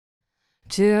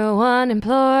Two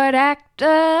unemployed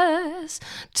actors,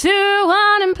 two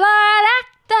unemployed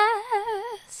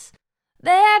actors.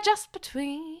 They're just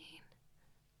between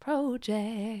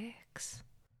projects.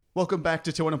 Welcome back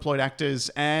to Two Unemployed Actors.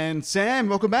 And Sam,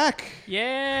 welcome back.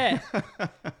 Yeah.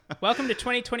 Welcome to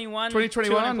 2021. 2021.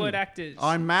 Two Unemployed Actors.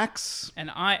 I'm Max.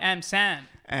 And I am Sam.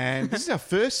 And this is our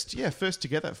first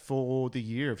together for the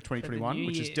year of 2021, new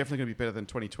which is year. definitely going to be better than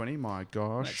 2020. My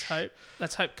gosh.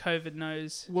 Let's hope COVID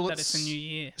knows that it's a new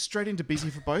year. Straight into busy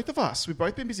for both of us. We've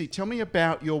both been busy. Tell me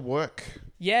about your work.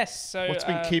 Yes. So What's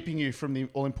been keeping you from the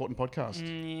all-important podcast?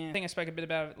 Yeah, I think I spoke a bit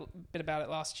about it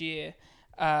last year.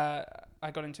 I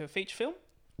got into a feature film,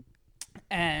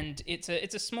 and it's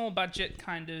a small budget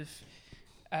kind of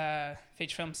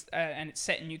feature film, and it's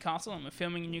set in Newcastle, and we're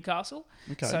filming in Newcastle.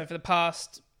 Okay. So for the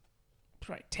past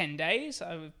 10 days,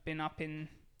 I've been up in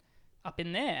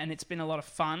there, and it's been a lot of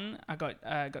fun. I got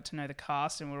to know the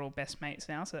cast, and we're all best mates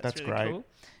now, so that's really great. cool.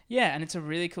 Yeah, and it's a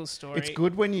really cool story. It's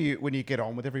good when you get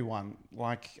on with everyone.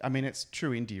 Like, I mean, it's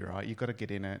true indie, right? You've got to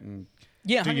get in it and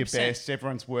Yeah, do 100%. your best.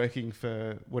 Everyone's working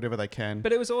for whatever they can.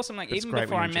 But it was awesome. Like, It's even great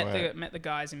before I when you enjoy met the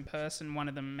guys in person, one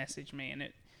of them messaged me, and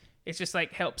it's just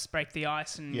like helps break the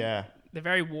ice. And Yeah. they're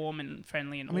very warm and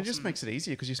friendly and I mean, it awesome. just makes it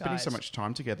easier because you're spending so guys. much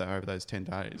time together over those 10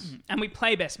 days. And we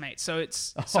play best mates, so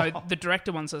the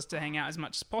director wants us to hang out as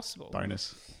much as possible.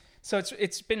 Bonus. So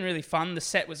it's been really fun. The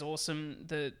set was awesome.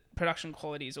 The production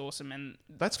quality is awesome, and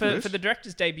That's for good. the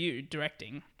director's debut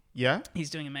directing. Yeah.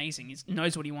 He's doing amazing. He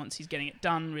knows what he wants. He's getting it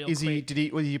done real Was quick.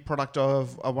 he a product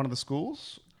of one of the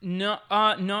schools? No,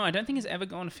 I don't think he's ever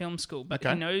gone to film school, but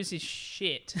Okay. he knows his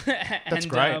shit. That's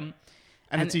great.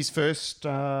 And it's his first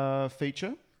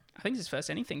feature? I think it's his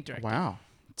first anything directing. Wow.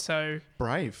 So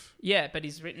Brave. yeah, but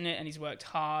he's written it and he's worked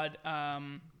hard,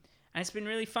 and it's been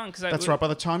really fun because That's right. By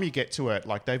the time you get to it,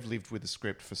 like, they've lived with the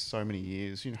script for so many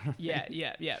years, you know?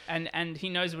 Yeah, and he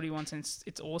knows what he wants, and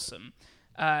it's awesome.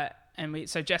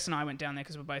 So Jess and I went down there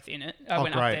because we're both in it.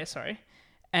 Went great. up there, sorry,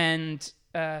 and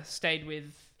stayed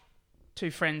with two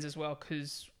friends as well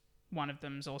because one of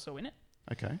them's also in it,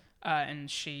 Okay. and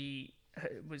she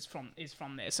is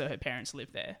from there, so her parents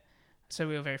live there. So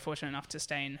we were very fortunate enough to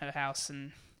stay in her house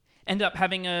and end up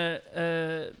having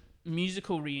a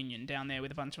musical reunion down there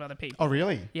with a bunch of other people. Oh,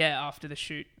 really? Yeah, after the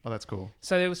shoot. Oh, that's cool.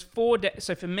 So there was 4 days.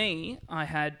 So for me, I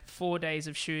had 4 days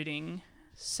of shooting,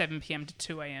 7 p.m. to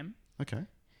 2 a.m. Okay.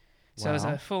 So it was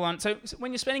Wow. a full on. So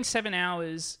when you're spending 7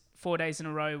 hours, 4 days in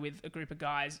a row with a group of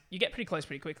guys, you get pretty close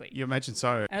pretty quickly. You imagine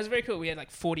so. And it was very cool. We had like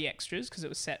 40 extras because it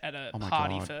was set at a Oh my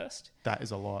party God. first. That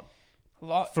is a lot. A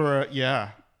lot.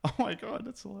 Yeah. Oh, my God,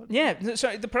 that's a lot. Yeah.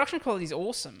 So the production quality is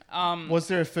awesome. Was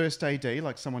there a first AD,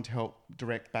 like someone to help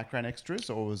direct background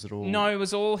extras, or was it all... No, it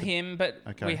was all him, but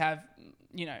Okay. we have,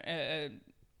 what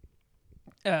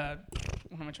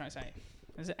am I trying to say?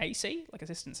 Is it AC, like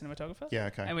assistant cinematographer? Yeah,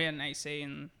 okay. And we had an AC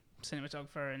and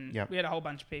cinematographer, and Yep. we had a whole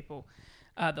bunch of people.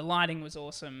 The lighting was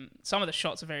awesome. Some of the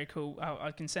shots are very cool.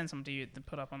 I can send some to you to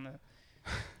put up on the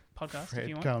podcast if you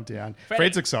Fred, want. calm down. Freddie.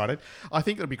 Fred's excited. I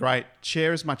think it'll be great.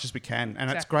 Share as much as we can. And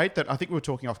it's Exactly. great that I think we were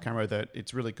talking off camera that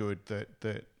it's really good that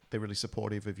they're really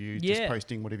supportive of you, just Yeah.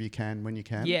 posting whatever you can when you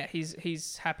can. Yeah,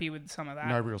 he's happy with some of that.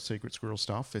 No real secret squirrel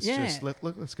stuff. It's Yeah. just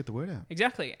let's get the word out.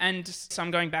 Exactly. And so I'm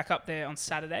going back up there on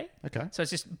Saturday. Okay. So it's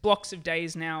just blocks of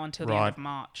days now until the end Right. of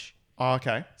March. Oh,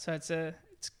 okay. So it's going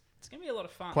to be a lot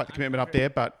of fun. Quite the commitment up there,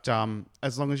 but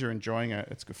as long as you're enjoying it,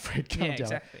 it's good. Fred, calm Yeah, down.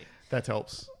 exactly. That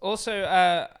helps. Also,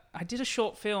 I did a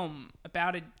short film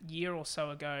about a year or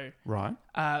so ago, Right.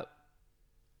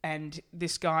 and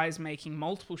this guy's making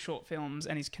multiple short films,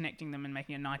 and he's connecting them and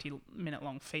making a 90-minute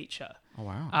long feature. Oh,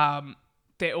 wow.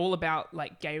 They're all about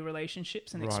like gay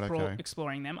relationships and Right, okay.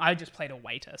 exploring them. I just played a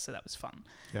waiter, so that was fun.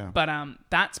 Yeah. But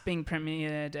that's being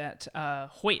premiered at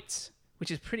Hoyts, which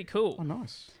is pretty cool. Oh,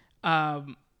 nice.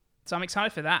 So I'm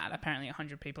excited for that. Apparently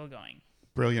 100 people are going.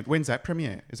 Brilliant. When's that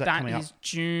premiere? Is that coming That is up?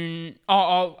 June.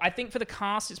 Oh, I think for the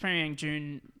cast, it's premiering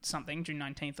June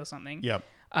 19th or something. Yep.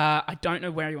 I don't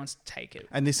know where he wants to take it.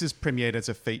 And this is premiered as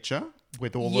a feature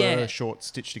with all Yeah. the shorts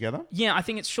stitched together? Yeah, I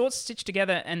think it's shorts stitched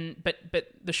together, but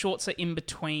the shorts are in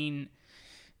between.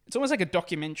 It's almost like a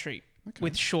documentary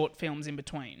with short films in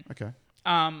between, Okay.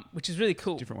 which is really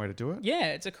cool. Different way to do it?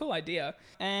 Yeah, it's a cool idea.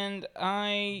 And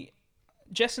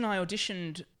Jess and I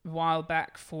auditioned a while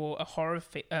back for a horror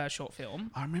short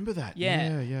film. I remember that.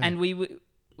 Yeah, Yeah. And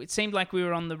it seemed like we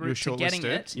were on the route to getting shortlisted?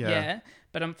 it. Yeah.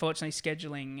 But unfortunately,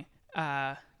 scheduling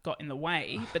got in the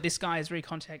way. But this guy has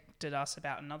recontacted us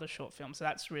about another short film, so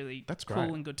that's cool great.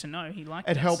 and good to know. He liked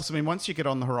It us. helps. I mean, once you get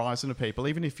on the horizon of people,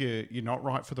 even if you're not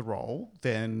right for the role,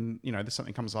 then, there's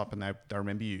something comes up and they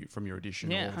remember you from your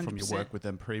audition Yeah, or from your 100%. work with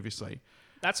them previously.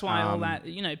 That's why all that,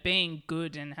 being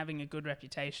good and having a good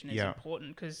reputation is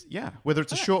important because... Yeah, whether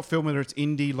it's a short film, whether it's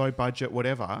indie, low budget,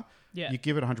 whatever, Yeah. you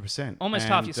give it 100%. Almost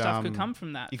half your stuff could come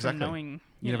from that. Exactly. From knowing...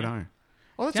 You never know.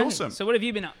 Oh, that's Okay, awesome. So what have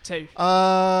you been up to?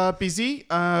 Busy.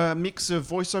 Mix of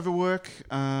voiceover work,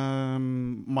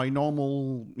 my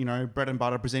normal, bread and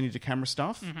butter presenting to camera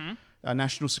stuff. Mm-hmm. A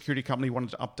national security company wanted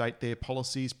to update their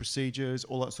policies, procedures,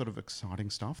 all that sort of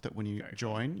exciting stuff that when you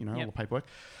join, all the paperwork.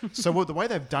 So the way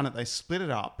they've done it, they split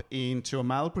it up into a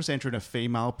male presenter and a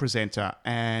female presenter,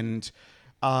 and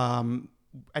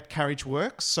at Carriage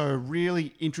Works. So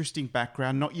really interesting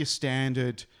background, not your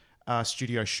standard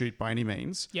studio shoot by any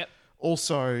means. Yep.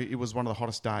 Also, it was one of the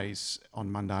hottest days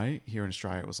on Monday here in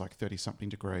Australia. It was like 30-something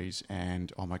degrees,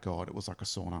 and oh my God, it was like a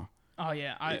sauna. Oh,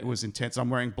 yeah. It was intense.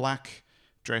 I'm wearing black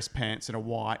dress pants and a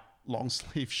white long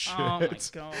sleeve shirt. Oh, my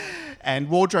God. And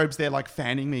wardrobe's there like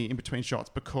fanning me in between shots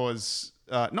because...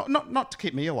 not to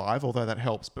keep me alive, although that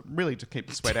helps, but really to keep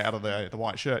the sweat out of the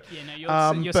white shirt. Yeah,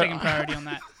 no, you're second priority on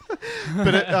that.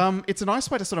 But it's a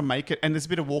nice way to sort of make it, and there's a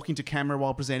bit of walking to camera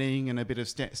while presenting and a bit of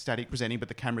static presenting, but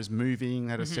the camera's moving,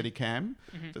 had a steady cam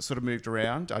that sort of moved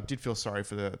around. I did feel sorry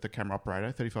for the camera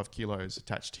operator, 35 kilos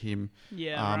attached to him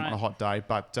on a hot day.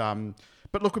 But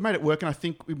look, we made it work, and I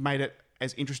think we made it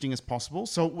as interesting as possible.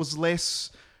 So it was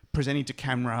less presenting to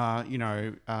camera,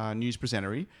 news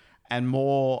presenter-y, and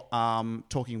more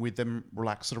talking with them,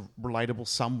 relaxed, sort of relatable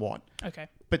somewhat. Okay.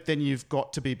 But then you've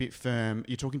got to be a bit firm.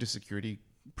 You're talking to security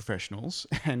professionals,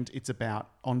 and it's about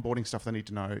onboarding stuff they need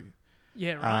to know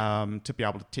to be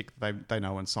able to tick they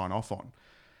know and sign off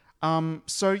on.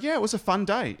 So, yeah, it was a fun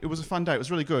day. It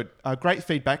was really good. Great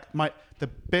feedback. The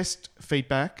best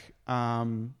feedback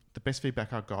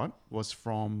I got was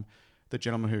from the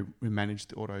gentleman who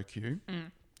managed the auto cue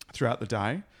throughout the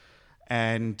day,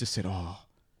 and just said,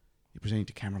 you're presenting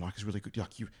to camera like it's really good.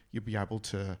 Like you'll be able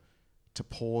to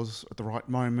pause at the right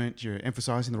moment. You're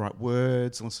emphasizing the right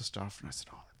words and lots of stuff. And I said,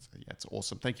 it's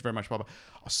awesome. Thank you very much, Barbara.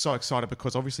 I was so excited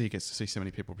because obviously he gets to see so many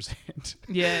people present.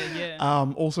 Yeah.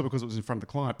 Also because it was in front of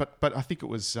the client. But I think it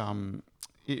was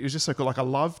just so cool. Like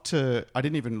I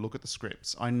didn't even look at the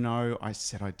scripts. I know I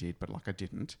said I did, but I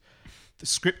didn't. The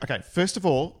script, okay, first of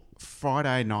all,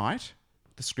 Friday night,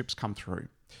 the scripts come through.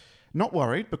 Not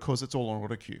worried because it's all on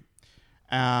auto cue.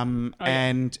 And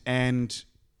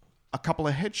a couple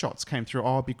of headshots came through.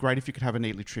 It'd be great if you could have a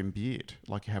neatly trimmed beard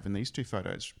like you have in these two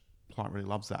photos. Client really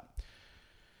loves that.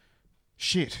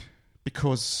 Shit,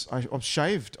 because I was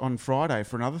shaved on Friday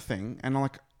for another thing, and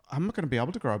I'm not going to be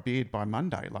able to grow a beard by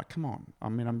Monday. Like, come on. I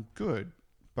mean, I'm good,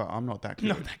 but I'm not that good.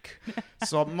 Not that good.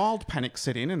 So a mild panic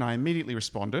set in, and I immediately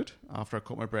responded after I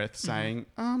caught my breath, saying,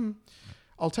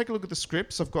 I'll take a look at the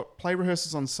scripts. I've got play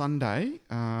rehearsals on Sunday,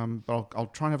 but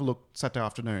I'll try and have a look Saturday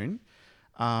afternoon.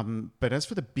 But as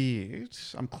for the beard,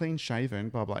 I'm clean shaven,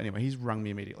 blah, blah. Anyway, he's rung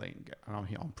me immediately, and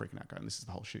I'm freaking out going, this is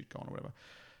the whole shoot gone or whatever.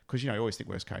 Because, you always think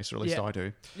worst case, or at least I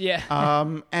do.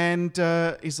 Yeah.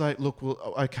 And he's like, look,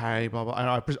 well, okay, blah, blah.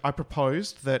 And I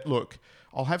proposed that, look,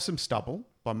 I'll have some stubble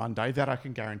by Monday, that I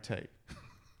can guarantee.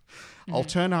 I'll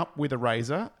turn up with a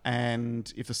razor,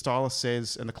 and if the stylist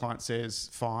says and the client says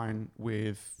fine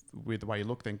with the way you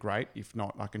look, then great. If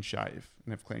not, I can shave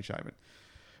and have clean shaven.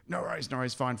 No worries,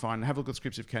 fine. Have a look at the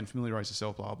scripts if you can, familiarise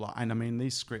yourself, blah, blah. And I mean,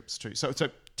 these scripts too. So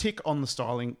tick on the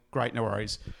styling, great, no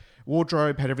worries.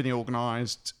 Wardrobe, had everything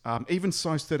organised. Even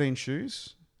size 13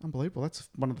 shoes, unbelievable. That's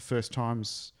one of the first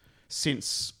times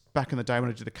since back in the day when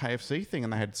I did the KFC thing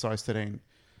and they had size 13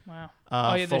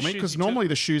 for me. Because normally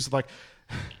the shoes are like...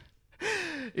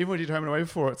 Even when you did Home and Away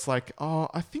before, it's like,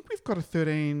 I think we've got a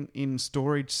 13 in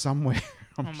storage somewhere.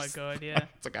 Oh my God, yeah.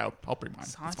 It's like, I'll bring mine.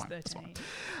 Size That's 13.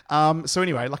 fine. So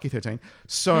anyway, lucky 13.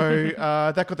 So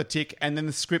that got the tick. And then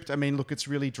the script, I mean, look, it's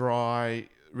really dry,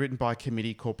 written by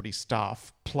committee, corporate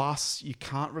staff. Plus, you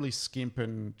can't really skimp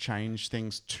and change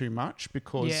things too much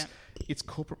because it's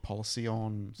corporate policy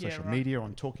on social media,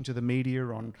 on talking to the media,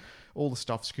 on all the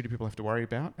stuff security people have to worry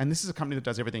about. And this is a company that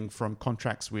does everything from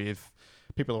contracts with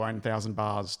people who own 1,000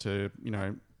 bars to,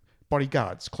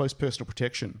 bodyguards, close personal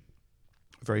protection.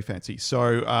 Very fancy.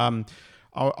 So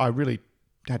I really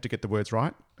had to get the words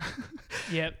right.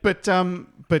 Yeah. But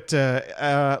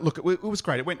look, it was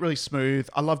great. It went really smooth.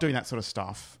 I love doing that sort of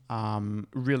stuff.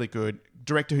 Really good.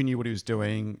 Director who knew what he was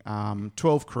doing.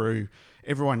 12 crew.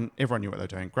 Everyone knew what they were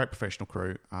doing. Great professional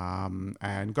crew.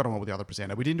 And got on well with the other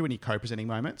presenter. We didn't do any co-presenting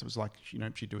moments. It was like,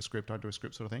 she'd do a script, I'd do a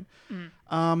script sort of thing.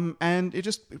 And it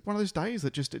just, one of those days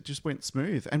that it just went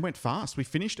smooth and went fast. We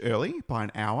finished early by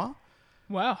an hour.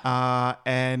 Wow.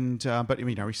 But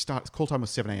we start, call time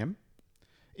was 7 a.m.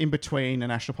 in between a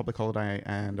national public holiday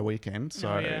and a weekend. So,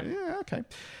 okay.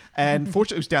 And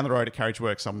fortunately, it was down the road at Carriage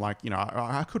Works. I'm like,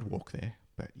 I could walk there,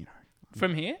 but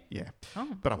From here? yeah, Oh.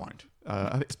 but I won't.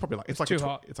 It's probably like it's like too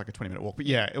hot. it's like a 20-minute walk. But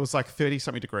yeah, it was like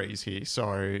 30-something degrees here,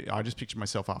 so I just pictured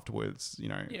myself afterwards.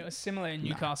 Yeah, it was similar in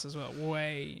Newcastle as well.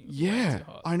 Way Yeah, too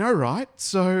hot. I know, right?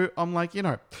 So I'm like,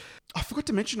 I forgot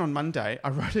to mention on Monday. I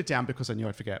wrote it down because I knew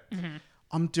I'd forget. Mm-hmm.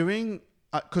 I'm doing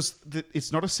because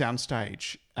it's not a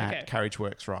soundstage at Okay. Carriage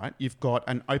Works, right? You've got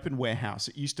an open warehouse.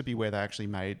 It used to be where they actually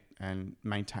made and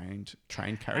maintained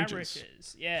train carriages.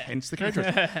 Carriages, yeah. Hence the carriage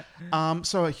works.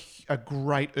 So a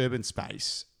great urban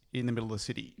space in the middle of the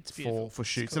city beautiful. for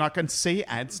shoots. cool. And I can see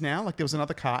ads now. Like there was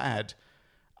another car ad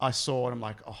I saw and I'm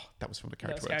like, oh, that was from the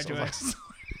Carriage Works. Carriage I was Works.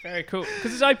 Very cool.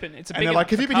 Because it's open. It's a big and they're like,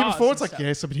 have you been here before? It's like, stuff.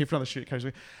 yes, I've been here for another shoot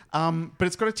occasionally. But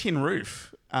it's got a tin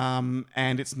roof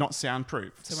and it's not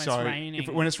soundproof. So when it's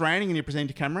raining. When it's raining and you present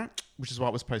your camera, which is why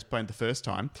it was postponed the first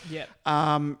time. Yep.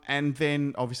 And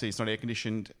then obviously it's not air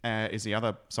conditioned is the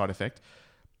other side effect.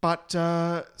 But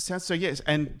so yes,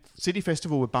 and City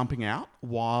Festival were bumping out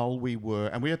while we were,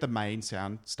 and we had the main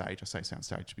sound stage. I say sound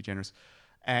stage to be generous.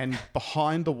 And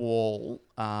behind the wall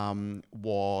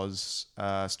was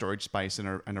storage space and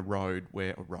a road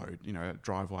a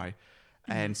driveway.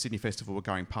 And Sydney Festival were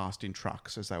going past in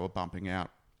trucks as they were bumping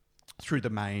out through the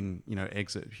main,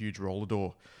 exit, huge roller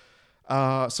door.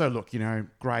 So look,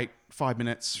 great. 5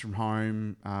 minutes from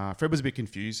home. Fred was a bit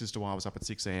confused as to why I was up at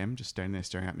 6 a.m. just standing there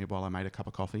staring at me while I made a cup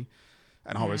of coffee.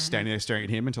 And I was standing there staring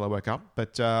at him until I woke up.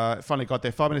 But finally got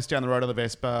there. 5 minutes down the road on the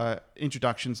Vespa.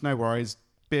 Introductions, no worries.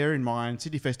 Bear in mind,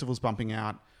 City Festival's bumping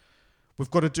out.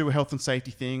 We've got to do a health and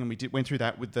safety thing, and we went through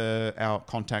that with our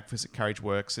contact Visit Carriage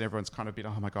Works, and everyone's kind of been,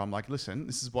 oh my God, I'm like, listen,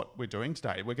 this is what we're doing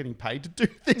today. We're getting paid to do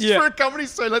this for a company,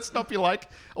 so let's not be like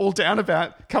all down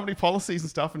about company policies and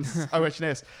stuff and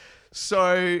OH&S.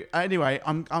 So anyway,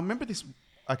 I remember this.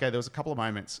 Okay, there was a couple of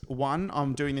moments. One,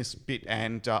 I'm doing this bit,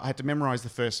 and I had to memorize the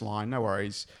first line. No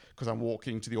worries, because I'm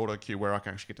walking to the auto cue where I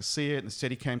can actually get to see it, and the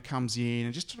Steadicam comes in,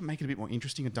 and just to make it a bit more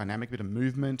interesting and dynamic, a bit of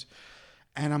movement.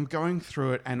 And I'm going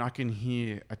through it, and I can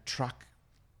hear a truck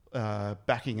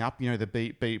backing up. The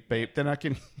beep, beep, beep. Then I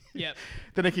can,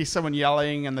 then I hear someone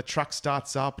yelling, and the truck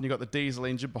starts up, and you got the diesel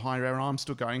engine behind her, and I'm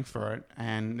still going for it.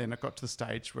 And then I got to the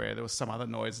stage where there was some other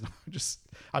noise, and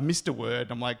I missed a word.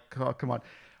 And I'm like, oh, come on.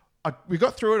 We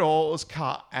got through it all. It was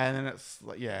cut, and then it's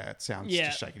like, it sounds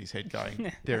just shaking his head,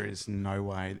 going, "There is no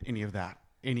way any of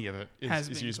it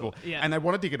is usable." Cool. Yeah. And they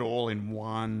wanted to get it all in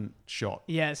one shot.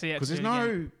 Yeah, so because there's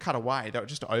no cutaway. They were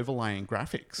just overlaying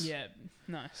graphics. Yeah,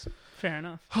 nice, fair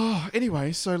enough.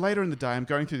 Anyway, so later in the day, I'm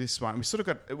going through this one. We sort of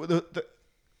got the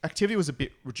activity was a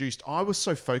bit reduced. I was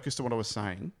so focused on what I was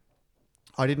saying,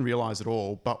 I didn't realize at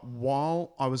all. But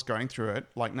while I was going through it,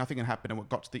 like nothing had happened, and it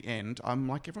got to the end, I'm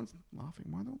like, everyone's laughing.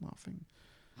 Why are they laughing?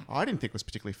 I didn't think it was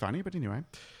particularly funny, but anyway.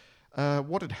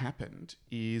 What had happened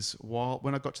is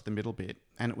when I got to the middle bit,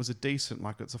 and it was a decent,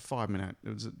 it's a 5 minute,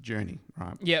 it was a journey,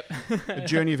 right? Yep. A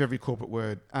journey of every corporate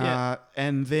word.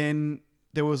 And then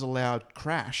there was a loud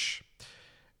crash,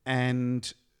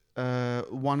 and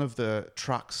one of the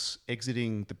trucks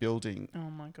exiting the building Oh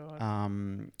my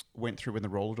God. went through when the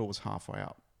roller door was halfway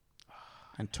up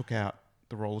and took out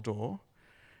the roller door.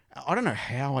 I don't know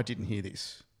how I didn't hear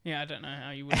this. Yeah, I don't know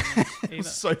how you would I either.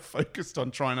 was so focused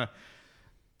on trying to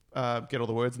get all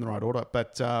the words in the right order.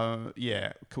 But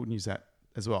couldn't use that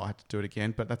as well. I had to do it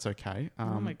again, but that's okay.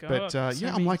 Oh my God. But So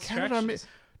I'm many like, how did I miss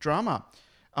drama?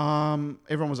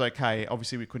 Everyone was okay.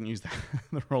 Obviously, we couldn't use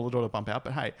the roller door to bump out,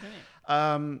 but hey.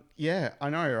 I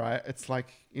know, right? It's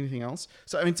like anything else.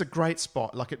 So, I mean, it's a great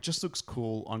spot. Like, it just looks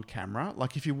cool on camera.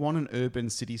 Like, if you want an urban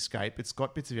cityscape, it's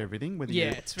got bits of everything. Whether you're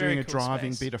it's doing very a cool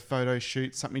driving space. bit, a photo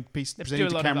shoot, something They presenting do a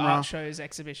to lot camera. of art shows,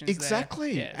 exhibitions.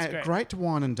 Exactly. There. Yeah, it's great to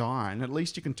wine and dine. At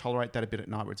least you can tolerate that a bit at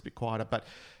night where it's a bit quieter.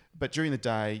 But during the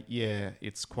day,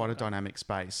 it's quite a dynamic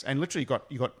space. And literally,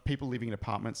 you got people living in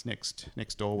apartments next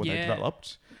door where they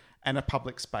developed, and a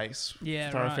public space. Yeah,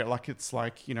 thoroughfare. right. Like it's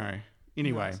like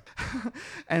Anyway,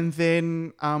 and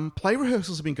then play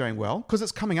rehearsals have been going well because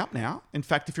it's coming up now. In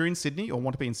fact, if you're in Sydney or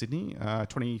want to be in Sydney,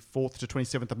 24th to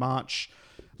 27th of March,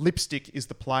 Lipstick is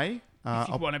the play. If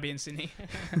you want to be in Sydney.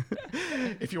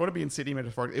 If you want to be in Sydney,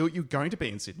 metaphorically, you're going to be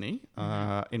in Sydney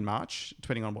in March,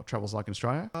 depending on what travel's like in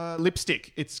Australia.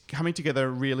 Lipstick, it's coming together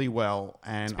really well,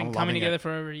 and It's been I'm coming loving together it. for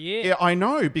over a year. Yeah, I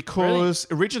know, because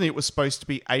originally it was supposed to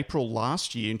be April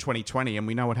last year in 2020, and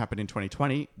we know what happened in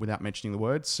 2020 without mentioning the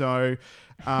word. So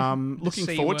looking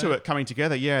C forward to word. it coming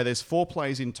together. Yeah, there's 4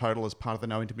 plays in total as part of the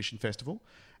No Intermission Festival,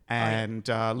 and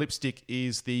Lipstick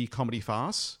is the comedy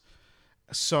farce.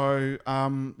 So,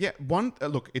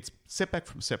 look, it's setback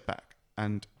from setback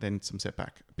and then some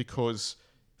setback because,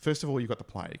 first of all, you got the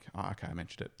plague. Oh, okay, I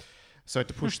mentioned it. So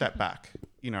to push that back,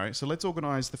 so let's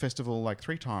organise the festival like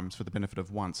 3 times for the benefit of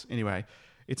once. Anyway,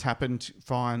 it's happened.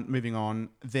 Fine. Moving on.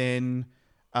 Then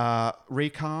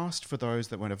recast for those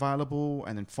that weren't available,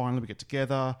 and then finally we get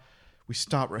together. We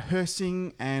start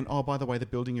rehearsing, and by the way, the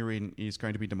building you're in is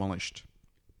going to be demolished.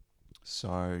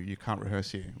 So you can't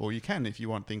rehearse here. Or you can if you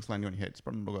want things landing on your head. It's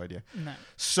probably not a good idea. No.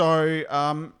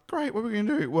 So, great. What are we going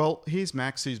to do? Well, here's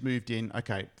Max, who's moved in,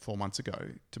 4 months ago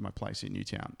to my place in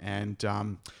Newtown. And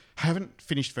haven't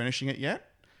finished furnishing it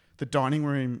yet. The dining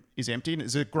room is empty. And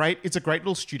it's a great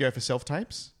little studio for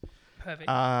self-tapes. Perfect.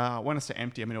 When I say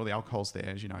empty, I mean all the alcohol's there,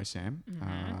 as you know, Sam.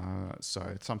 Mm-hmm.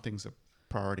 So something's a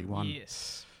priority one.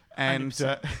 Yes. And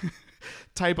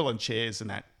table and chairs and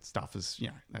that stuff is,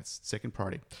 that's second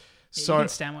priority. Yeah, So you can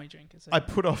stand while you drink. I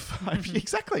put off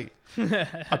exactly.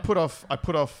 I put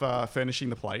off furnishing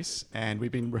the place, and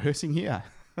we've been rehearsing here.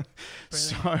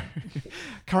 So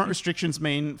current restrictions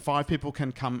mean 5 people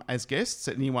can come as guests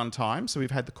at any one time. So we've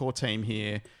had the core team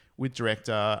here with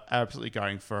director, absolutely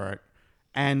going for it,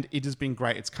 and it has been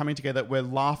great. It's coming together. We're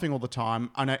laughing all the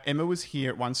time. I know Emma was here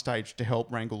at one stage to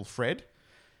help wrangle Fred,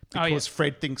 because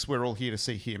Fred thinks we're all here to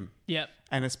see him. Yep.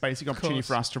 And it's basically an opportunity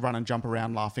for us to run and jump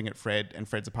around laughing at Fred, and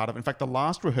Fred's a part of it. In fact, the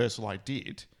last rehearsal I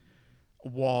did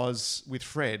was with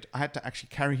Fred. I had to actually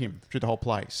carry him through the whole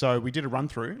play. So we did a run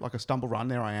through, like a stumble run.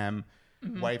 There I am,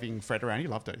 waving Fred around. He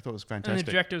loved it. He thought it was fantastic. And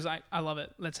the director was like, I love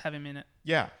it. Let's have him in it.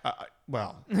 Yeah.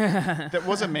 Well, that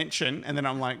was a mention. And then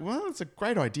I'm like, well, it's a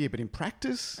great idea, but in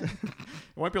practice, it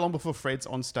won't be long before Fred's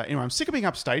on stage. Anyway, I'm sick of being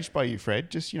upstaged by you,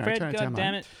 Fred. Just, Fred, turn it down, God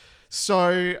damn it.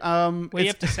 So, What do you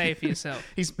have to say for yourself?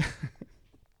 He's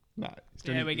no.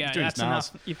 There we go. He's doing his That's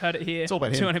enough. You've heard it here. It's all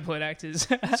about him. 2 unemployed actors.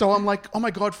 So I'm like, oh my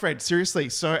God, Fred, seriously.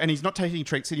 So, and he's not taking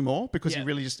treats anymore because he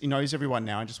really he knows everyone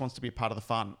now and just wants to be a part of the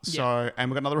fun. So, and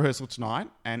we've got another rehearsal tonight,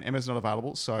 and Emma's not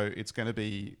available. So it's going to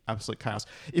be absolute chaos.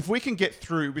 If we can get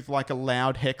through with like a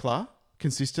loud heckler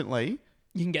consistently,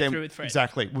 You can get through with Fred.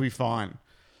 Exactly. We'll be fine.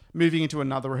 Moving into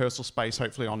another rehearsal space,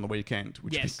 hopefully on the weekend,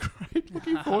 which would be great.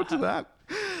 Looking forward to that.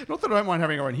 Not that I don't mind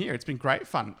having her on here. It's been great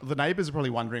fun. The neighbours are probably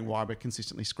wondering why we're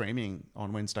consistently screaming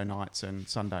on Wednesday nights and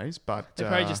Sundays, but They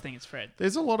probably just think it's Fred.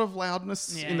 there's a lot of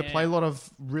loudness in the play, a lot of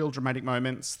real dramatic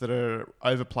moments that are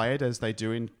overplayed as they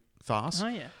do in farce. Oh,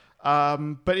 yeah.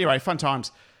 But anyway, fun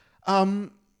times. Well,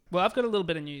 I've got a little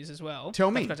bit of news as well.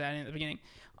 Tell me. I forgot to add in at the beginning.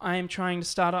 I am trying to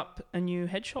start up a new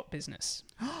headshot business.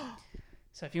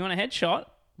 So if you want a headshot...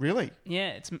 Really? Yeah,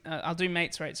 it's. I'll do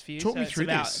mates rates for you. Talk me through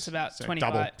this. It's about So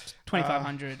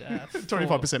 2,500.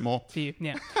 25% more. for you.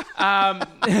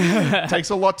 Yeah.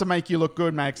 Takes a lot to make you look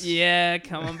good, Max. Yeah,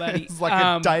 come on, buddy. It's like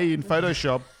a day in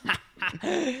Photoshop.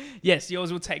 Yes,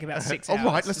 yours will take about 6 hours. All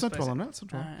right, let's not dwell on that. Let's not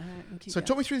dwell. So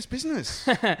talk me through this business.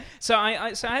 So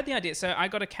I had the idea. So I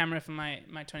got a camera for my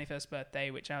 21st birthday,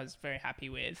 which I was very happy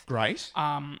with. Great.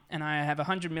 And I have a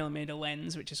 100mm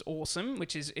lens, which is awesome.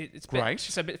 It's Great.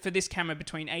 So for this camera,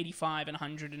 between 85 and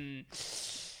 100 and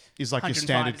Is like your 105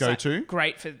 standard is like go-to.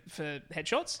 great for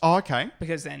headshots. Oh, okay.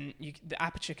 Because then the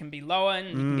aperture can be lower and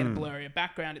you can get a blurrier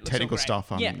background. It looks Technical all great.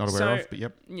 stuff I'm not aware of, but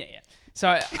yep. Yeah.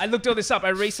 So I looked all this up. I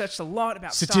researched a lot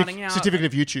about starting out. Certificate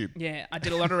of YouTube. Yeah, I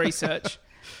did a lot of research.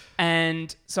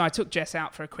 And so I took Jess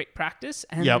out for a quick practice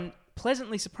and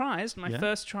pleasantly surprised. My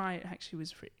first try actually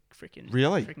was freaking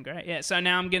great. Yeah, so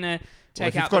now I'm going to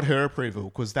take out... You've got her approval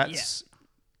because that's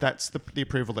the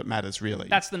approval that matters, really.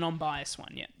 That's the non-biased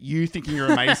one, yeah. You thinking you're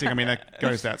amazing. I mean, that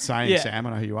goes without saying, Sam.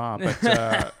 I know who you are. But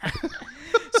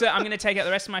So I'm going to take out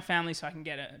the rest of my family so I can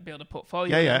build a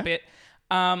portfolio a little bit.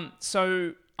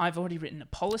 So I've already written a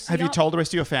policy. Have you told the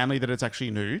rest of your family that it's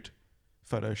actually nude?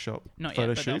 Photoshop. Not photo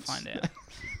yet, but shoots? they'll find out.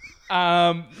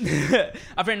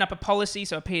 I've written up a policy,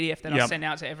 so a PDF that I'll send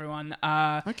out to everyone.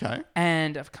 Okay.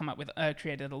 And I've come up with,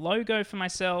 created a logo for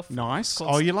myself. Nice.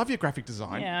 Oh, you love your graphic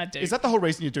design. Yeah, I do. Is that the whole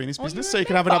reason you're doing this business? So you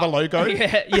can have another logo?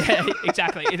 Yeah,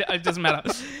 exactly. It doesn't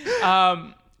matter.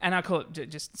 And I call it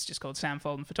it's just called Sam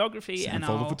Folden Photography. Sam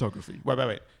Folden Photography.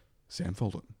 Wait. Sam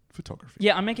Folden Photography.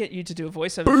 Yeah, I may get you to do a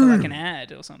voiceover for like an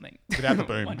ad or something. Without the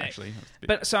boom, actually.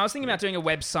 But so I was thinking about doing a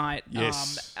website.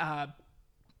 Yes.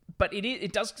 But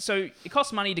it does. So it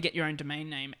costs money to get your own domain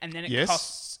name, and then it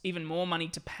costs even more money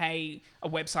to pay a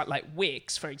website like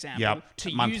Wix, for example,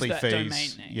 to monthly use that fees. domain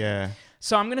name. Yeah.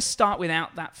 So I'm going to start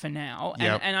without that for now.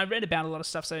 And I read about a lot of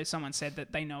stuff. So someone said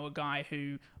that they know a guy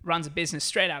who runs a business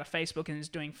straight out of Facebook and is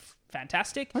doing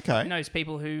fantastic. Okay. Knows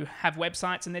people who have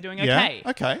websites and they're doing okay.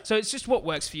 Yeah. Okay. So it's just what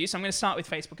works for you. So I'm going to start with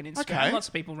Facebook and Instagram. Okay. Lots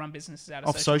of people run businesses out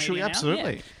Of social media now.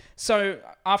 absolutely. Yeah. So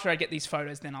after I get these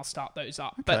photos, then I'll start those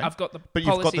up. Okay. But I've got the But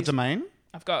policies. you've got the domain?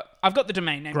 I've got the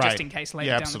domain name just in case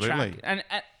later down absolutely. the track.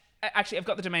 And actually, I've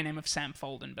got the domain name of Sam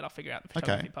Folden, but I'll figure out the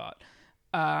photography part.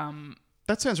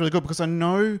 That sounds really good because I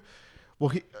know.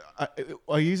 Well,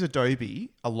 I use Adobe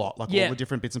a lot, like all the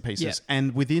different bits and pieces,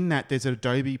 and within that, there's an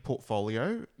Adobe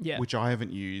portfolio, which I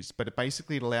haven't used, but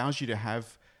it allows you to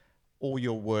have all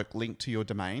your work linked to your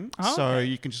domain, so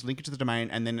you can just link it to the domain,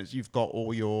 and then you've got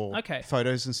all your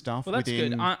photos and stuff. Well, that's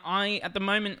within... good. I at the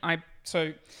moment I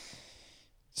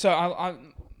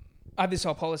have this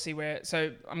whole policy where,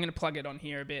 so I'm going to plug it on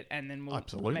here a bit, and then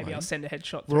maybe I'll send a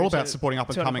headshot. We're all about supporting up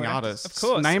and coming artists, of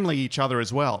course, namely each other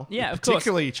as well. Yeah,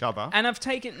 particularly each other. And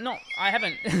I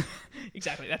haven't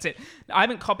exactly. That's it. I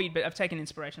haven't copied, but I've taken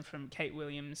inspiration from Kate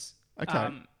Williams,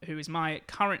 who is my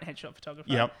current headshot photographer.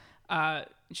 Yep.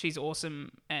 She's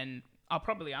awesome, and I'll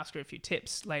probably ask her a few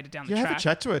tips later down the track. track. Have a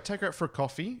chat to her. Take her out for a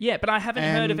coffee. Yeah, but I haven't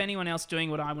heard of anyone else doing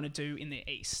what I want to do in the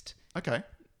East. Okay.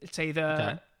 It's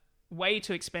either way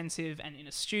too expensive and in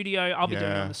a studio. I'll be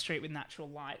doing it on the street with natural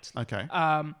light. Okay.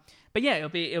 But yeah,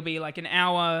 it'll be like an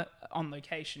hour on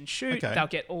location shoot. Okay. They'll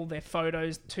get all their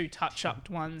photos, 2 touch-up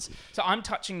ones. So I'm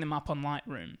touching them up on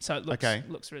Lightroom. So it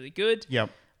looks really good. Yep.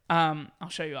 I'll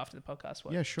show you after the podcast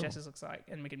what sure. Jess's looks like,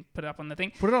 and we can put it up on the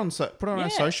thing. Put it on our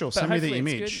social. Send me the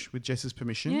hopefully image with Jess's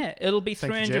permission. Yeah, it'll be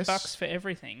Thank you, $300 Jess. for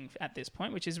everything at this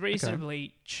point, which is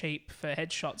reasonably cheap for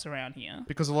headshots around here.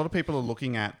 Because a lot of people are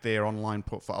looking at their online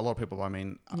portfolio. A lot of people, I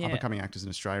mean, Yeah. up-and-coming actors in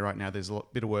Australia right now, there's a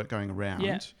bit of work going around.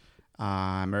 Yeah.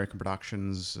 American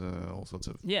productions, all sorts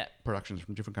of Yeah. productions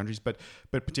from different countries, but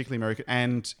particularly American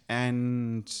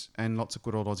and lots of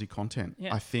good old Aussie content.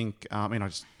 Yeah. I think,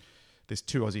 there's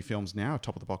 2 Aussie films now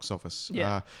top of the box office.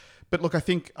 Yeah. But look, I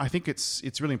think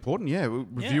it's really important. Yeah,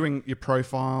 reviewing your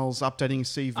profiles, updating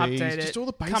CVs, just all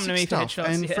the basic Come to me stuff for headshots,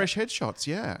 and fresh headshots.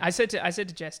 Yeah. I said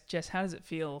to Jess, how does it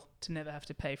feel to never have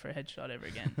to pay for a headshot ever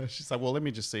again? She's like, well, let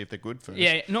me just see if they're good first.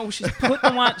 Yeah, no, she's put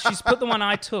the one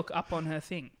I took up on her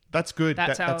thing. That's good.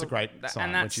 That's a great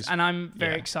sign. And I'm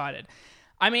very excited.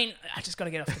 I mean, I just got to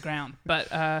get off the ground. But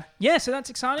so that's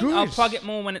exciting. Good. I'll plug it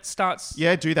more when it starts.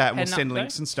 Yeah, do that. And we'll heading send up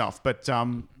links and stuff. But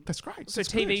that's great. So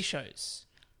That's TV good. shows.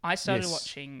 I started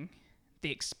watching The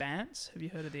Expanse. Have you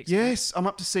heard of The Expanse? Yes, I'm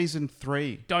up to season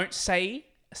 3. Don't say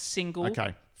a single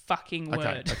fucking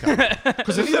word. Okay.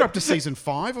 Because I think they're up to season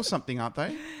 5 or something, aren't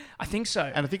they? I think so.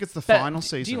 And I think it's the But final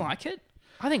season. Do you like it?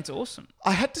 I think it's awesome.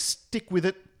 I had to stick with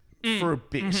it for a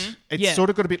bit. Mm-hmm. It sort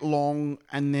of got a bit long,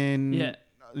 and then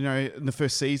in the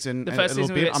first season, The first a little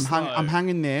season bit. was a bit I'm slow.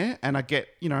 hanging there, and I get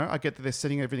that they're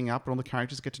setting everything up, and all the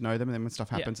characters get to know them, and then when stuff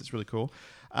happens, it's really cool.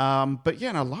 But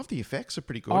and I love the effects are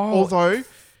pretty good. Although,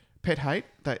 pet hate,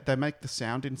 they make the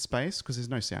sound in space because there's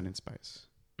no sound in space.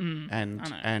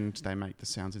 And they make the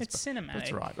sounds in It's space. cinematic.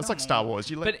 That's right. It's Come like Star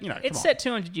Wars. But it's set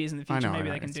 200 years in the I future. know. Maybe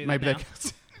they can do Maybe that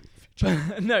they now.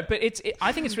 can. No, but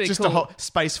I think it's really Just cool. a whole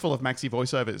space full of maxi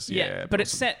voiceovers. Yeah, but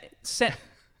it's set.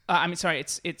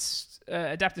 It's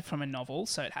adapted from a novel,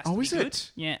 so it has to be is good.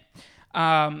 it? Yeah.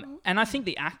 And I think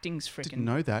the acting's Didn't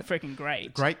know that. freaking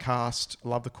great. Great cast.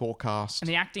 Love the core cast. And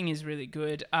the acting is really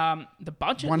good. The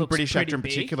budget One looks British pretty actor in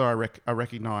big. particular I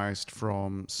recognised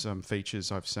from some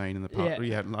features I've seen in the past.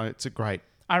 Yeah. No, it's a great.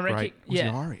 I reckon. Great. Was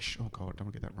Yeah. he Irish? Oh God, don't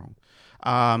want to get that wrong.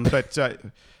 But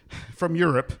from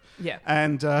Europe. Yeah.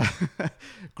 And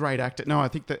great actor. No, I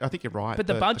think you're right. But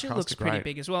the budget cast looks are pretty great.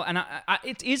 big as well. And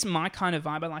it is my kind of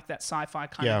vibe. I like that sci-fi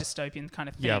kind of dystopian kind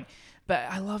of thing. Yeah. But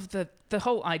I love the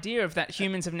whole idea of that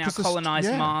humans have now 'Cause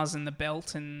colonized Mars and the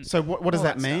belt. And So what does all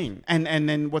that that stuff. mean? And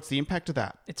then what's the impact of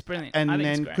that? It's brilliant. And I think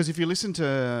then, it's great. because if you listen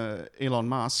to Elon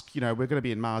Musk, we're going to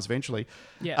be in Mars eventually.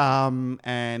 Yeah.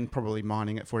 And probably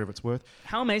mining it for whatever it's worth.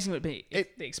 How amazing would it be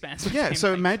if the Expanse? Yeah. became So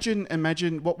like-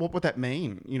 imagine what would that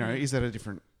mean? Is that a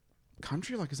different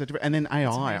country? Like, is that different? And then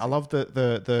AI. I love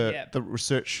the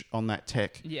research on that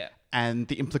tech. Yeah. And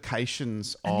the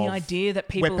implications And of the idea that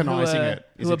people weaponizing it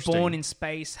is who are interesting. born in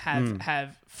space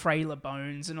have frailer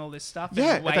bones and all this stuff. and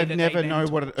Yeah, the way they that never then know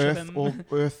what an torture Earth them. or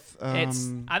Earth. I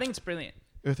think it's brilliant.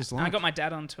 Earth is And like. I got my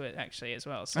dad onto it actually as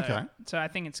well. So, Okay. So I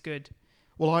think it's good.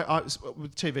 Well, I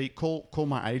with TV, Call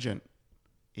My Agent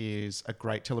is a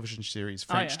great television series,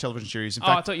 French television series. In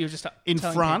I fact, thought you were just in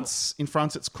telling France,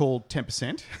 it's called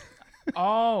 10%. people.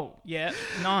 Oh, yeah,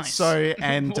 nice. So,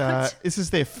 and What? this is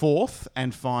their 4th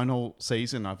and final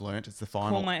season. I've learned it's the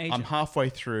final. Call My Agent. I'm halfway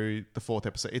through the 4th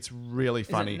episode. It's really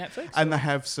funny. Netflix, And they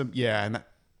have some,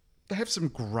 they have some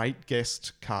great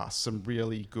guest casts, some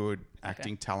really good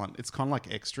acting talent. It's kind of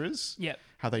like Extras. Yep.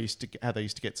 How they used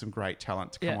to get some great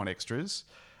talent to come Yeah. on Extras.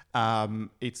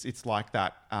 It's like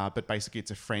that, but basically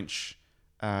it's a French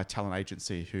talent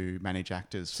agency who manage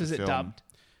actors. So for is it film. dubbed?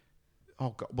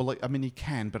 Oh God! Well, I mean, you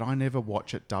can, but I never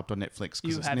watch it dubbed on Netflix because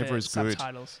You it's have never it as good.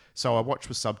 subtitles. So I watch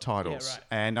with subtitles, Yeah, right.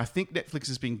 and I think Netflix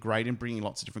has been great in bringing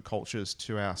lots of different cultures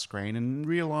to our screen, and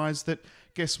realise that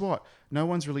guess what? No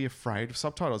one's really afraid of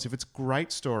subtitles. If it's a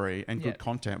great story and good Yeah.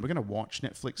 content, we're going to watch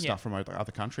Netflix Yeah. stuff from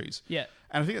other countries. Yeah.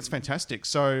 And I think that's fantastic.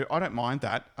 So I don't mind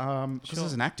that because Sure.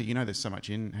 as an actor, you know, there's so much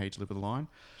in How You Deliver the Line.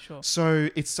 Sure. So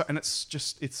it's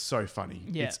so funny.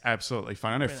 Yeah. It's absolutely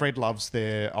funny. I know Brilliant. Fred loves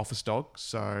their office dog,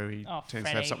 so he Oh, tends to have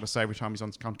Freddie. something to say every time he's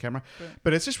on camera. Brilliant.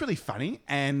 But it's just really funny,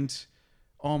 and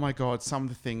oh my god, some of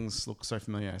the things look so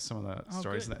familiar. Some of the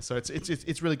stories good. and that. So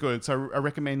it's really good. So I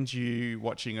recommend you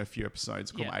watching a few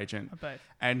episodes. Called Yeah, Agent, both.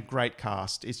 and great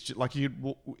cast. It's just like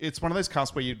it's one of those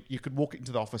casts where you could walk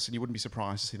into the office and you wouldn't be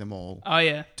surprised to see them all Oh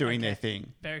yeah. doing Okay. their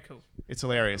thing. Very cool. It's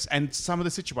hilarious. And some of the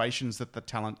situations that the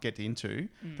talent get into,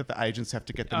 that the agents have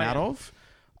to get them Oh, out yeah. of.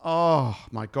 Oh,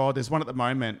 my God. There's one at the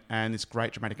moment, and this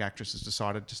great dramatic actress has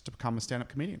decided just to become a stand-up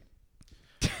comedian.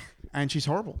 And she's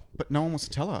horrible, but no one wants to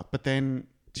tell her. But then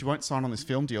she won't sign on this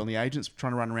film deal, and the agent's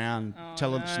trying to run around,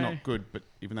 tell her she's no. not good, but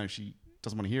even though she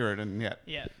doesn't want to hear it, and yet,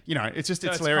 Yeah. you know, it's just, So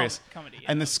it's it's hilarious. comedy,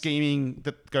 yeah. And the scheming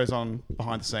that goes on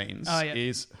behind the scenes Oh, yeah.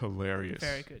 is hilarious.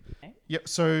 Very good. Yep.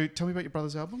 So tell me about your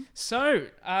brother's album. So,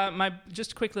 my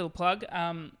just a quick little plug.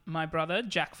 My brother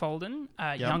Jack Folden,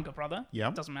 younger brother,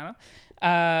 Yep. doesn't matter,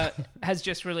 has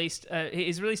just released.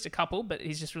 He's released a couple, but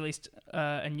he's just released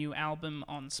a new album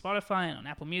on Spotify and on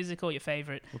Apple Music, all your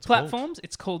favorite platforms.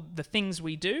 It's called The Things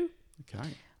We Do. Okay.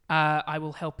 I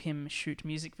will help him shoot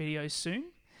music videos soon,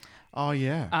 Oh,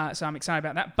 yeah. so I'm excited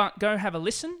about that. But go have a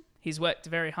listen. He's worked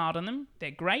very hard on them.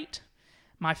 They're great.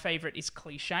 My favorite is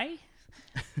Cliche.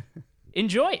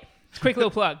 Enjoy. Quick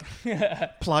little plug.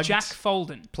 Plugged. Jack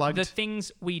Folden. Plugged. The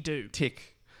Things We Do.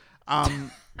 Tick.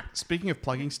 Speaking of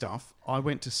plugging stuff, I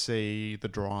went to see The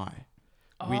Dry,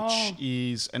 which Oh.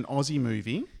 is an Aussie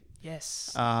movie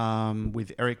Yes.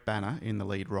 with Eric Bana in the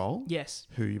lead role, Yes.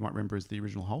 who you might remember as the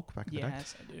original Hulk back in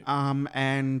Yes, I do. the day. And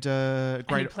And he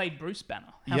great, played Bruce Banner.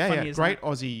 How yeah, funny yeah, is great that?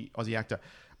 Aussie actor.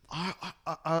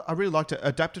 I really liked it.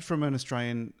 Adapted from an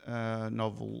Australian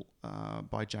novel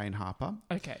by Jane Harper.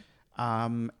 Okay.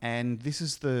 And this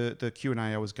is the Q&A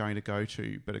I was going to go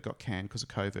to, but it got canned because of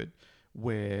COVID,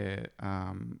 where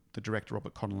the director,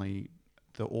 Robert Connolly,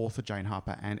 the author, Jane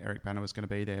Harper, and Eric Bana was going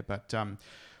to be there. But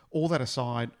all that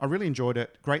aside, I really enjoyed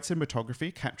it. Great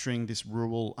cinematography, capturing this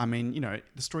rural... I mean, you know,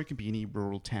 the story can be any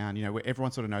rural town, you know, where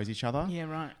everyone sort of knows each other. Yeah,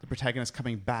 right. The protagonist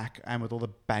coming back and with all the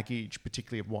baggage,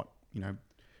 particularly of what, you know,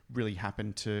 really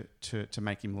happened to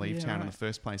make him leave Yeah, town in right. the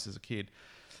first place as a kid.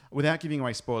 Without giving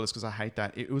away spoilers, because I hate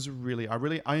that, it was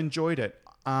I enjoyed it.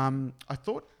 I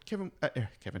thought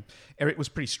Eric was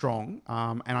pretty strong,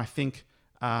 and I think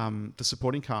the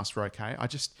supporting cast were okay. I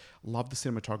just loved the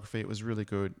cinematography; it was really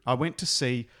good. I went to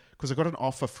see because I got an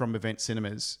offer from Event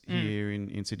Cinemas here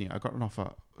in Sydney. I got an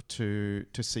offer to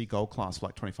see Gold Class for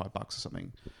like $25 or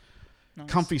something. Nice.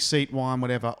 Comfy seat, wine,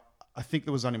 whatever. I think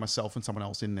there was only myself and someone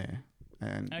else in there,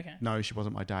 and Okay. no, she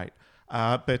wasn't my date.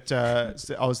 But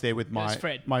so I was there with was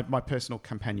Fred. my personal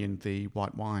companion, the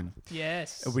white wine,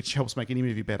 Yes. which helps make any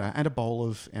movie better, and a bowl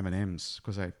of M&Ms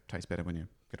because they taste better when you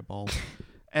get a bowl.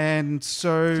 And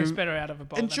so Tastes better out of a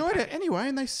bowl. than enjoyed it packet. anyway,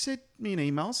 and they sent me an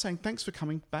email saying thanks for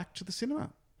coming back to the cinema.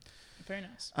 Very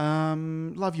nice.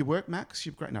 Love your work, Max.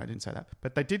 You've great. No, I didn't say that,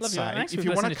 but they did Love your say work, Max. if We've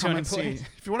you want to listened to come two and see, employees.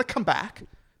 if you want to come back,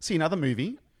 see another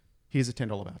movie, here's a $10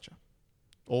 voucher.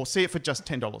 Or see it for just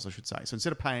 $10, I should say. So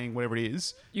instead of paying whatever it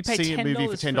is, You pay see $10 a movie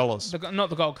for $10. not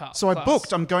the gold card. So I class.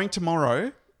 booked. I'm going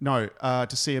tomorrow. No,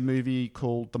 to see a movie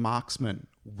called The Marksman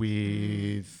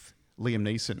with Liam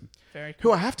Neeson, Very who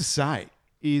cool. I have to say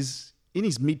is in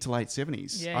his mid to late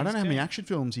 70s. Yeah, I don't he's know how many good. action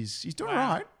films he's doing. Wow.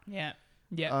 All right. Yeah.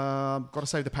 Yeah. Got to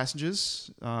Save the Passengers.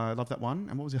 I love that one.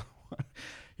 And what was the other one?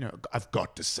 You know, I've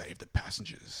got to save the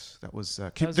passengers. That was,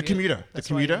 That was the good. Commuter. That's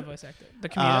the why you're Commuter. the voice actor. The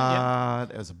Commuter. Yeah.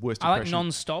 That was the worst I like impression.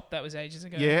 Non-Stop. That was ages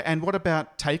ago. Yeah, and what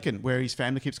about Taken, where his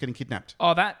family keeps getting kidnapped?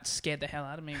 Oh, that scared the hell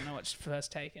out of me when I watched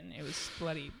first Taken. It was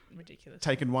bloody ridiculous.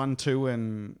 Taken 1, 2,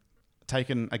 and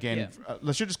Taken again. Yeah.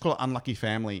 Let's just call it Unlucky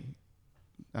Family.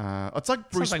 It's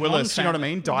like Bruce like Willis, you know what I Long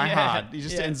mean? Die Family. Yeah, Hard. He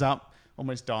just yeah. ends up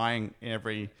almost dying in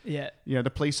every... Yeah. You know, the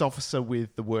police officer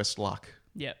with the worst luck.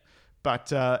 Yeah.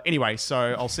 But anyway, so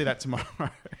I'll see that tomorrow.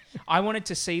 I wanted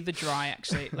to see The Dry,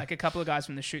 actually. Like, a couple of guys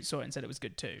from the shoot saw it and said it was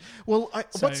good too. Well,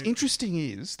 So- what's interesting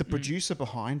is the producer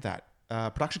behind that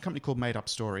production company called Made Up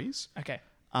Stories. Okay.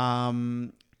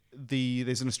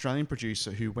 There's an Australian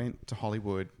producer who went to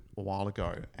Hollywood a while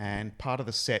ago, and part of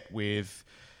the set with,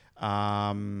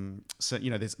 so you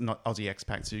know, there's not Aussie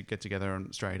expats who get together on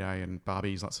Australia Day and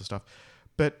Barbies, lots of stuff.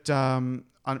 But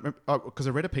because I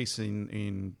read a piece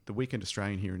in the Weekend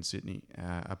Australian here in Sydney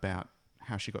about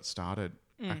how she got started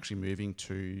actually moving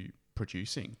to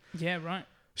producing. Yeah, right.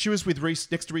 She was with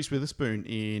next to Reese Witherspoon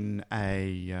in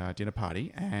a dinner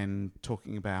party and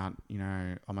talking about,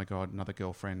 oh my God, another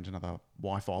girlfriend, another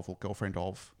wife of or girlfriend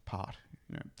of part,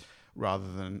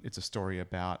 rather than it's a story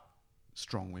about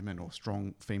strong women or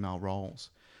strong female roles.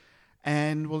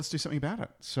 And well, let's do something about it.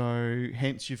 So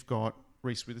hence you've got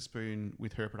Reese Witherspoon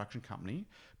with her production company,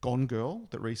 Gone Girl,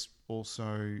 that Reese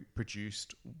also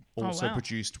produced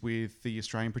with the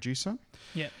Australian producer.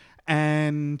 Yeah.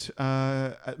 And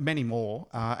many more,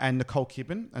 and Nicole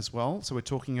Kidman as well. So we're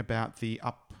talking about The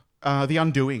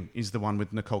Undoing is the one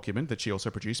with Nicole Kidman that she also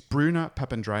produced. Bruna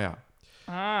Papandreou.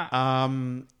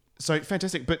 So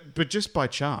fantastic, but just by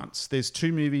chance, there's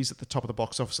 2 movies at the top of the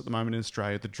box office at the moment in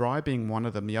Australia. The Dry being one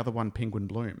of them, the other one Penguin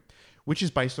Bloom, which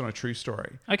is based on a true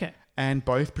story. Okay. And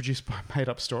both produced by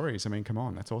made-up stories. I mean, come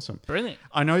on, that's awesome. Brilliant.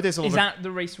 I know there's a lot Is that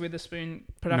the Reese Witherspoon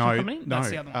production company? No,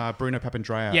 That's the other one. Bruna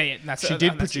Papandreou. Yeah. She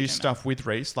did produce stuff with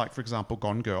Reese, like, for example,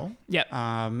 Gone Girl. Yep.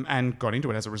 And got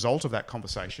into it as a result of that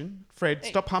conversation. Fred,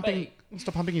 stop humping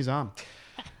his arm.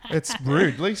 It's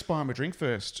rude. At least buy him a drink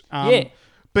first. Yeah.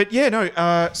 But yeah,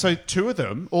 no. So 2 of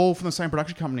them, all from the same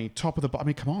production company, top of the. I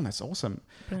mean, come on, that's awesome.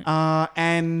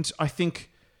 And I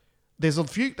think there's a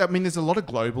few. I mean, there's a lot of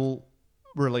global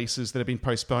releases that have been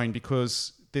postponed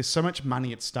because there's so much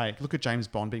money at stake. Look at James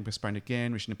Bond being postponed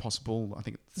again. Mission Impossible, I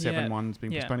think 7 one's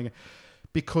being postponed again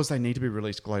because they need to be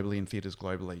released globally in theaters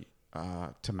globally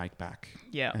to make back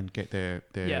and get their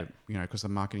because the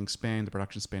marketing spend, the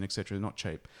production spend, etc. is not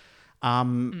cheap.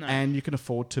 And you can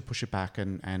afford to push it back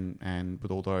and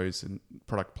with all those and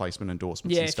product placement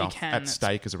endorsements and stuff at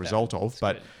stake as a result of.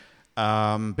 But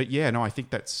yeah, no, I think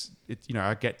that's it.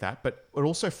 I get that, but it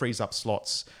also frees up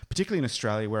slots, particularly in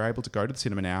Australia. We're able to go to the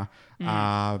cinema now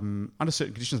under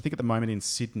certain conditions. I think at the moment in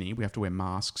Sydney we have to wear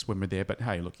masks when we're there. But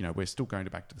hey, look, we're still going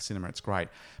back to the cinema. It's great,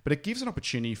 but it gives an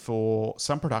opportunity for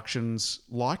some productions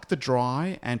like The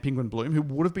Dry and Penguin Bloom, who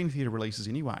would have been theatre releases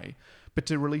anyway, but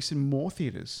to release in more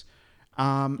theatres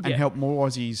and help more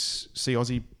Aussies see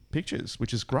Aussie pictures,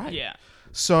 which is great. Yeah.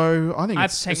 So I think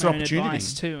it's an my own opportunity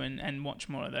advice too, and watch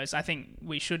more of those. I think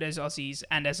we should, as Aussies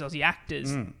and as Aussie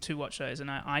actors, to watch those. And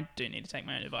I do need to take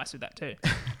my own advice with that too.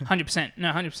 100%.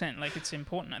 No, 100%. Like, it's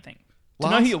important, I think, to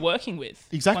know who you're working with.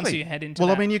 Exactly. Once you head into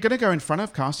I mean, you're going to go in front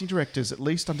of casting directors. At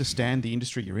least understand the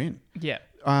industry you're in. Yeah.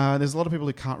 There's a lot of people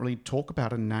who can't really talk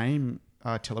about and name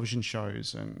television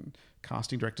shows and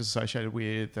casting directors associated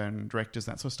with and directors,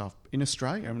 that sort of stuff in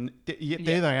Australia. I mean,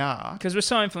 there they are. Because we're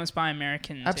so influenced by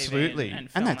American Absolutely. TV and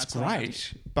film. That's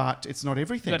great, but it's not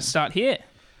everything. You've got to start here.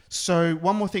 So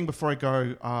one more thing before I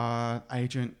go.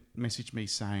 Agent messaged me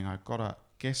saying I got a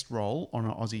guest role on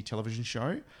an Aussie television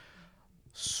show.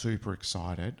 Super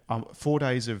excited. 4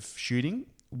 days of shooting.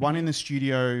 One in the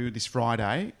studio this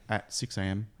Friday at 6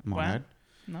 a.m. Wow.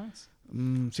 Nice.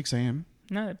 6 a.m.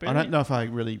 No, brilliant. I don't know if I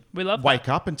really wake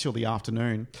up until the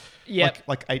afternoon. Yeah,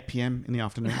 like 8 p.m. in the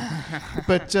afternoon.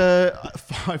 But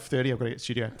 5:30, I've got to get to the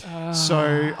studio.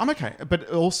 So I'm okay. But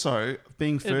also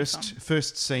being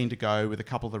first scene to go with a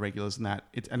couple of the regulars and that,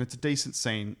 it's a decent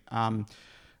scene.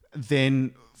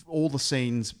 Then all the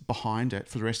scenes behind it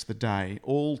for the rest of the day,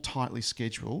 all tightly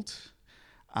scheduled,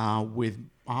 with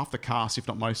half the cast, if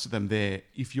not most of them, there.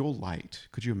 If you're late,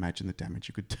 could you imagine the damage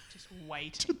you could do? Just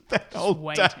wait. That whole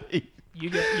day. You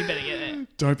better get there.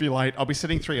 Don't be late. I'll be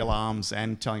setting 3 alarms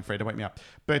and telling Fred to wake me up.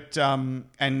 But and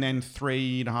then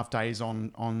 3.5 days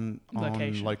on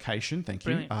location. Thank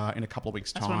you. In a couple of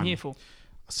weeks' time. That's what I'm here for.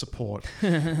 Support.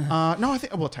 No, I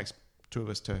think it takes 2 of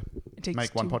us to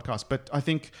make one podcast. But I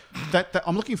think that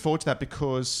I'm looking forward to that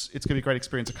because it's going to be a great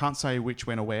experience. I can't say which,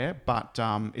 when, or where, but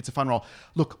it's a fun role.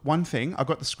 Look, one thing, I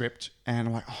got the script and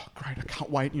I'm like, oh, great, I can't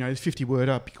wait.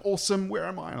 50-worder, awesome. Where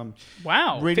am I?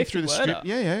 I'm reading through the script.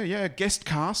 Yeah. Guest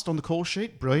cast on the call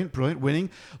sheet. Brilliant, winning.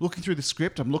 Looking through the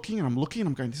script, I'm looking and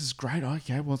I'm going, this is great. Oh,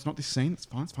 yeah, well, it's not this scene. It's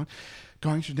fine.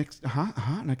 Going to the next,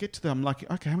 and I get to them. I'm like,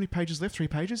 okay, how many pages left? 3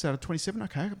 pages out of 27.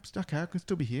 Okay, I can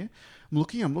still be here. I'm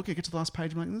looking. I get to the last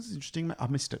page. I'm like, this is interesting. I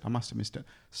missed it. I must have missed it.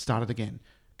 Start it again.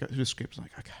 Go through the script. I'm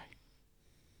like,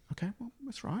 okay, well,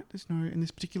 that's right. There's no in this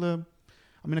particular.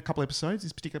 I'm in a couple episodes.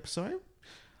 This particular episode,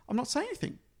 I'm not saying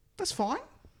anything. That's fine.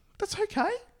 That's okay.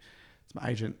 It's my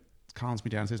agent calms me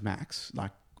down and says, Max,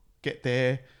 like, get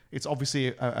there. It's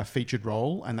obviously a featured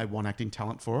role and they want acting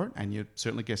talent for it, and you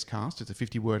certainly guest cast. It's a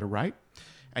 50-worder rate,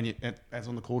 and as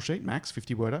on the call sheet, max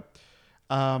 50-worder.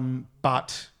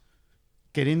 But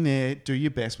get in there, do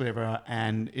your best, whatever,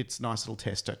 and it's a nice little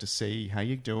tester to see how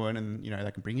you're doing, and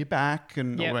they can bring you back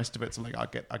and all the rest of it. So like,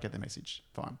 I get the message,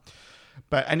 fine.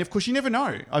 And of course, you never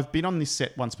know. I've been on this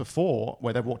set once before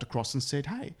where they've walked across and said,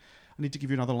 "Hey, I need to give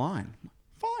you another line."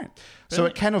 Fine. So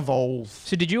it can evolve.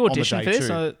 So did you audition for this?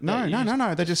 Or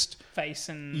No. They just face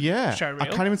and show reel? I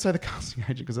can't even say the casting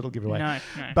agent because it'll give it away. No.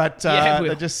 But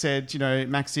they just said,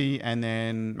 Maxi, and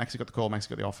then Maxi got the call, Maxi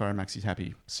got the offer, and Maxi's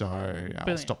happy. So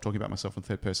I'll stop talking about myself in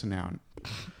third person now.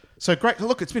 So great.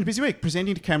 Look, it's been a busy week.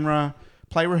 Presenting to camera,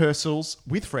 play rehearsals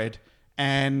with Fred,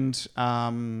 and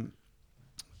podcast,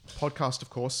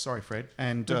 of course. Sorry, Fred.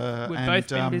 And we've both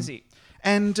been busy.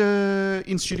 And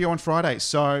in studio on Friday.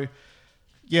 So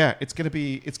yeah, it's gonna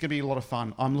be a lot of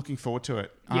fun. I'm looking forward to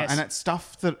it. Yes. And it's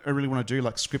stuff that I really want to do,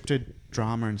 like scripted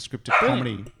drama and scripted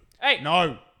comedy. Hey,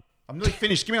 No, I'm nearly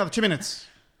finished. Give me another 2 minutes.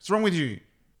 What's wrong with you?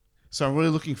 So I'm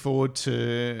really looking forward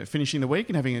to finishing the week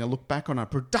and having a look back on a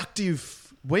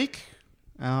productive week.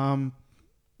 And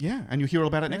you'll hear all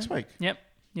about it next week. Yep,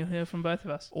 you'll hear from both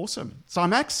of us. Awesome. So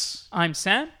I'm Max, I'm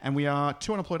Sam. and we are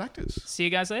two unemployed actors. See you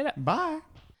guys later. Bye.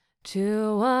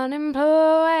 Two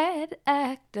unemployed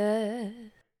actors.